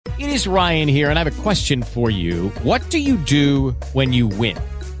It is Ryan here, and I have a question for you. What do you do when you win?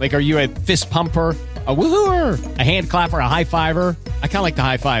 Like, are you a fist pumper, a woohooer, a hand clapper, a high fiver? I kind of like the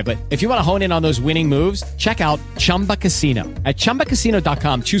high five, but if you want to hone in on those winning moves, check out Chumba Casino. At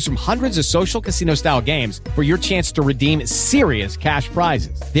ChumbaCasino.com, choose from hundreds of social casino-style games for your chance to redeem serious cash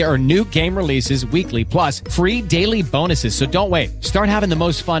prizes. There are new game releases weekly, plus free daily bonuses. So don't wait. Start having the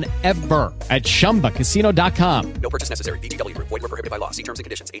most fun ever at ChumbaCasino.com. No purchase necessary. VGW. Void where prohibited by law. See terms and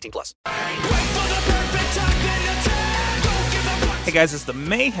conditions. 18+. Hey guys, it's the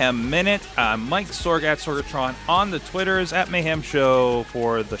Mayhem Minute. Mike Sorg at Sorgatron on the Twitters at Mayhem Show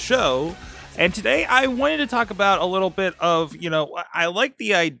for the show. And today I wanted to talk about a little bit of, I like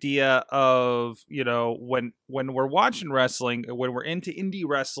the idea of, when we're watching wrestling, when we're into indie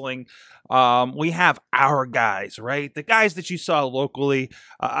wrestling, we have our guys, right? The guys that you saw locally.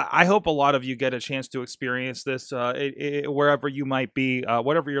 I hope a lot of you get a chance to experience this wherever you might be,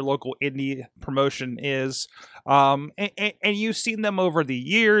 whatever your local indie promotion is. And you've seen them over the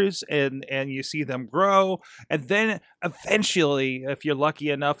years and you see them grow. And then eventually, if you're lucky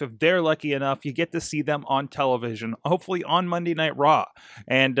enough, if they're lucky enough, you get to see them on television, hopefully on Monday Night Raw.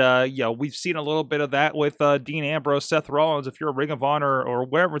 And, we've seen a little bit of that with Dean Ambrose, Seth Rollins. If you're a Ring of Honor or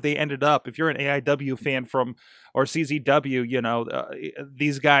wherever they ended up, if you're an AIW fan or CZW,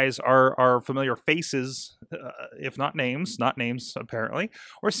 these guys are familiar faces, if not names apparently,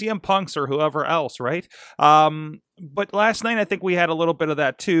 or CM Punks or whoever else, right? But last night, I think we had a little bit of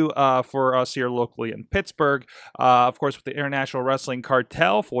that too for us here locally in Pittsburgh. Of course, with the International Wrestling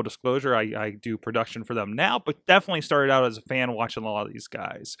Cartel, full disclosure, I do production for them now, but definitely started out as a fan watching a lot of these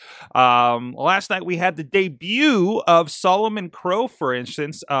guys. Last night, we had the debut of Solomon Crowe, for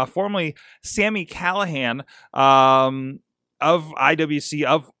instance, formerly Sami Calihan, of IWC,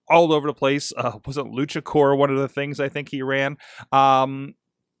 of all over the place. Wasn't Luchacore one of the things I think he ran? And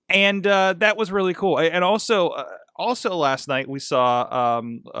that was really cool. And also last night we saw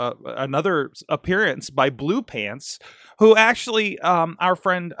another appearance by Blue Pants, who actually, our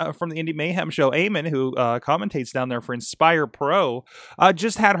friend from the Indie Mayhem show, Eamon, who commentates down there for Inspire Pro,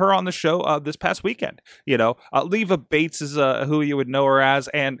 just had her on the show this past weekend. Leva Bates is who you would know her as,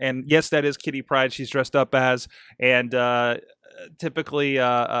 and yes, that is Kitty Pryde she's dressed up as, and typically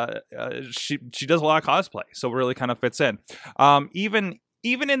she does a lot of cosplay, so it really kind of fits in.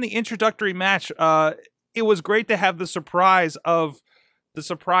 Even in the introductory match, it was great to have the surprise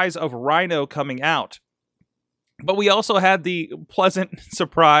of Rhino coming out. But we also had the pleasant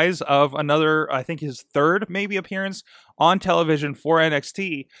surprise of another, I think his third maybe appearance on television for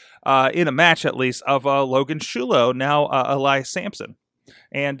NXT, in a match at least, of Logan Shulo, now Elias Samson.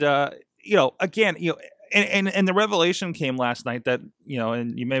 And, again, and the revelation came last night that,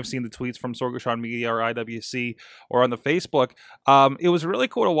 and you may have seen the tweets from Sorgatron Media or IWC or on the Facebook. It was really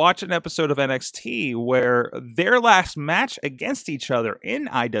cool to watch an episode of NXT where their last match against each other in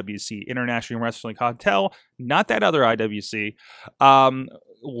IWC, International Wrestling Cartel, not that other IWC,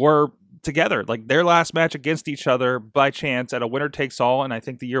 were together. Like their last match against each other by chance at a winner takes all, and I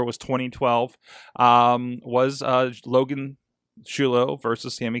think the year was 2012, was Logan Shulo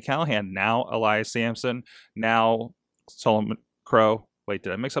versus Sami Calihan. Now Elias Samson. Now Solomon Crowe. Wait,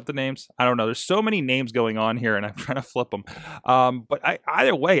 did I mix up the names? I don't know. There's so many names going on here, and I'm trying to flip them. But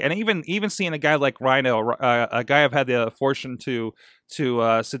either way, and even seeing a guy like Rhino, a guy I've had the fortune to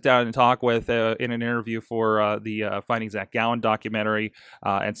sit down and talk with in an interview for the Finding Zach Gowen documentary,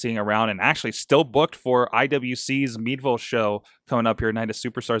 and seeing around, and actually still booked for IWC's Meadville show coming up here, Night of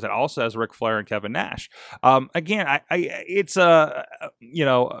Superstars, that also has Ric Flair and Kevin Nash. Again, it's a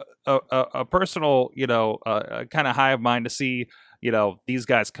personal, kind of high of mine to see, these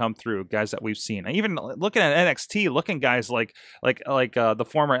guys come through, guys that we've seen. And even looking at NXT, looking guys like the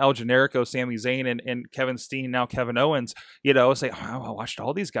former El Generico, Sami Zayn, and Kevin Steen, now Kevin Owens, say, oh, I watched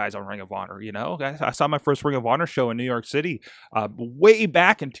all these guys on Ring of Honor. I saw my first Ring of Honor show in New York City way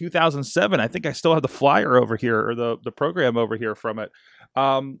back in 2007. I think I still have the flyer over here, or the program over here from it.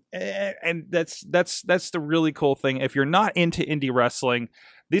 And that's the really cool thing. If you're not into indie wrestling,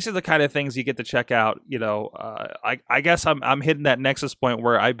 these are the kind of things you get to check out. I guess I'm hitting that nexus point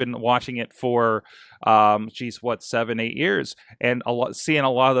where I've been watching it for 7-8 years, and seeing a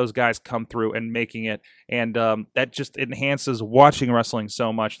lot of those guys come through and making it, and that just enhances watching wrestling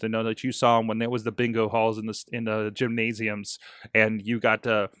so much, to know that you saw them when there was the bingo halls in the gymnasiums, and you got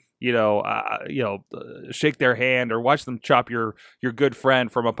to shake their hand, or watch them chop your good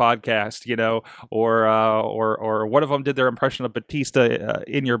friend from a podcast, or one of them did their impression of Batista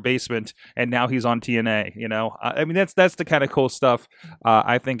in your basement, and now he's on TNA. I mean, that's the kind of cool stuff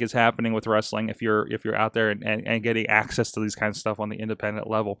I think is happening with wrestling if you're out there and getting access to these kinds of stuff on the independent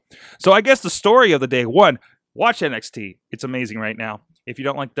level. So I guess the story of the day, one, watch NXT. It's amazing right now. If you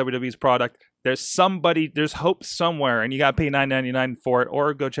don't like WWE's product, there's hope somewhere, and you got to pay $9.99 for it,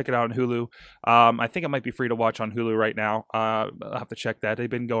 or go check it out on Hulu. I think it might be free to watch on Hulu right now. I'll have to check that. They've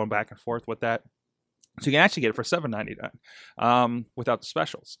been going back and forth with that. So you can actually get it for $7.99 without the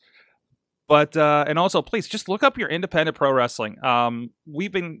specials. But, and also, please, just look up your independent pro wrestling.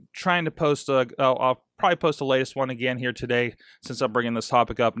 We've been trying to post, I'll probably post the latest one again here today, since I'm bringing this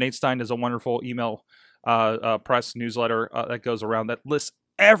topic up. Nate Stein does a wonderful email press newsletter that goes around that lists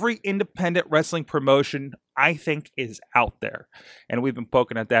every independent wrestling promotion I think is out there. And we've been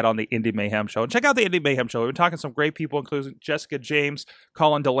poking at that on the Indie Mayhem Show. And check out the Indie Mayhem Show. We've been talking to some great people, including Jessica James,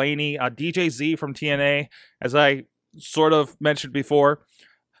 Colin Delaney, DJ Z from TNA, as I sort of mentioned before,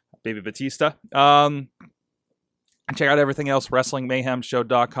 Baby Batista. And check out everything else,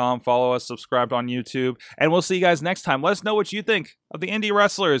 WrestlingMayhemShow.com. Follow us, subscribe on YouTube, and we'll see you guys next time. Let us know what you think of the indie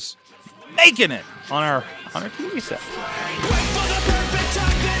wrestlers making it on our TV set.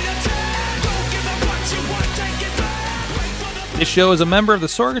 This show is a member of the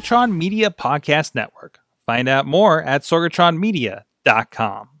Sorgatron Media Podcast Network. Find out more at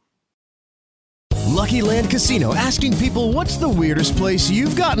sorgatronmedia.com. Lucky Land Casino, asking people, what's the weirdest place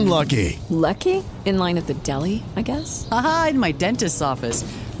you've gotten lucky? Lucky? In line at the deli, I guess? Aha, in my dentist's office.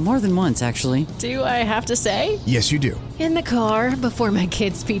 More than once, actually. Do I have to say? Yes, you do. In the car before my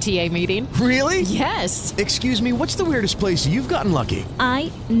kids' PTA meeting. Really? Yes. Excuse me, what's the weirdest place you've gotten lucky?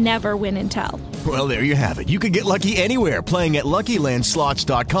 I never win and tell. Well, there you have it. You can get lucky anywhere, playing at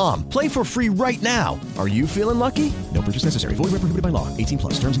LuckyLandSlots.com. Play for free right now. Are you feeling lucky? No purchase necessary. Void where prohibited by law. 18+.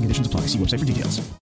 Terms and conditions apply. See website for details.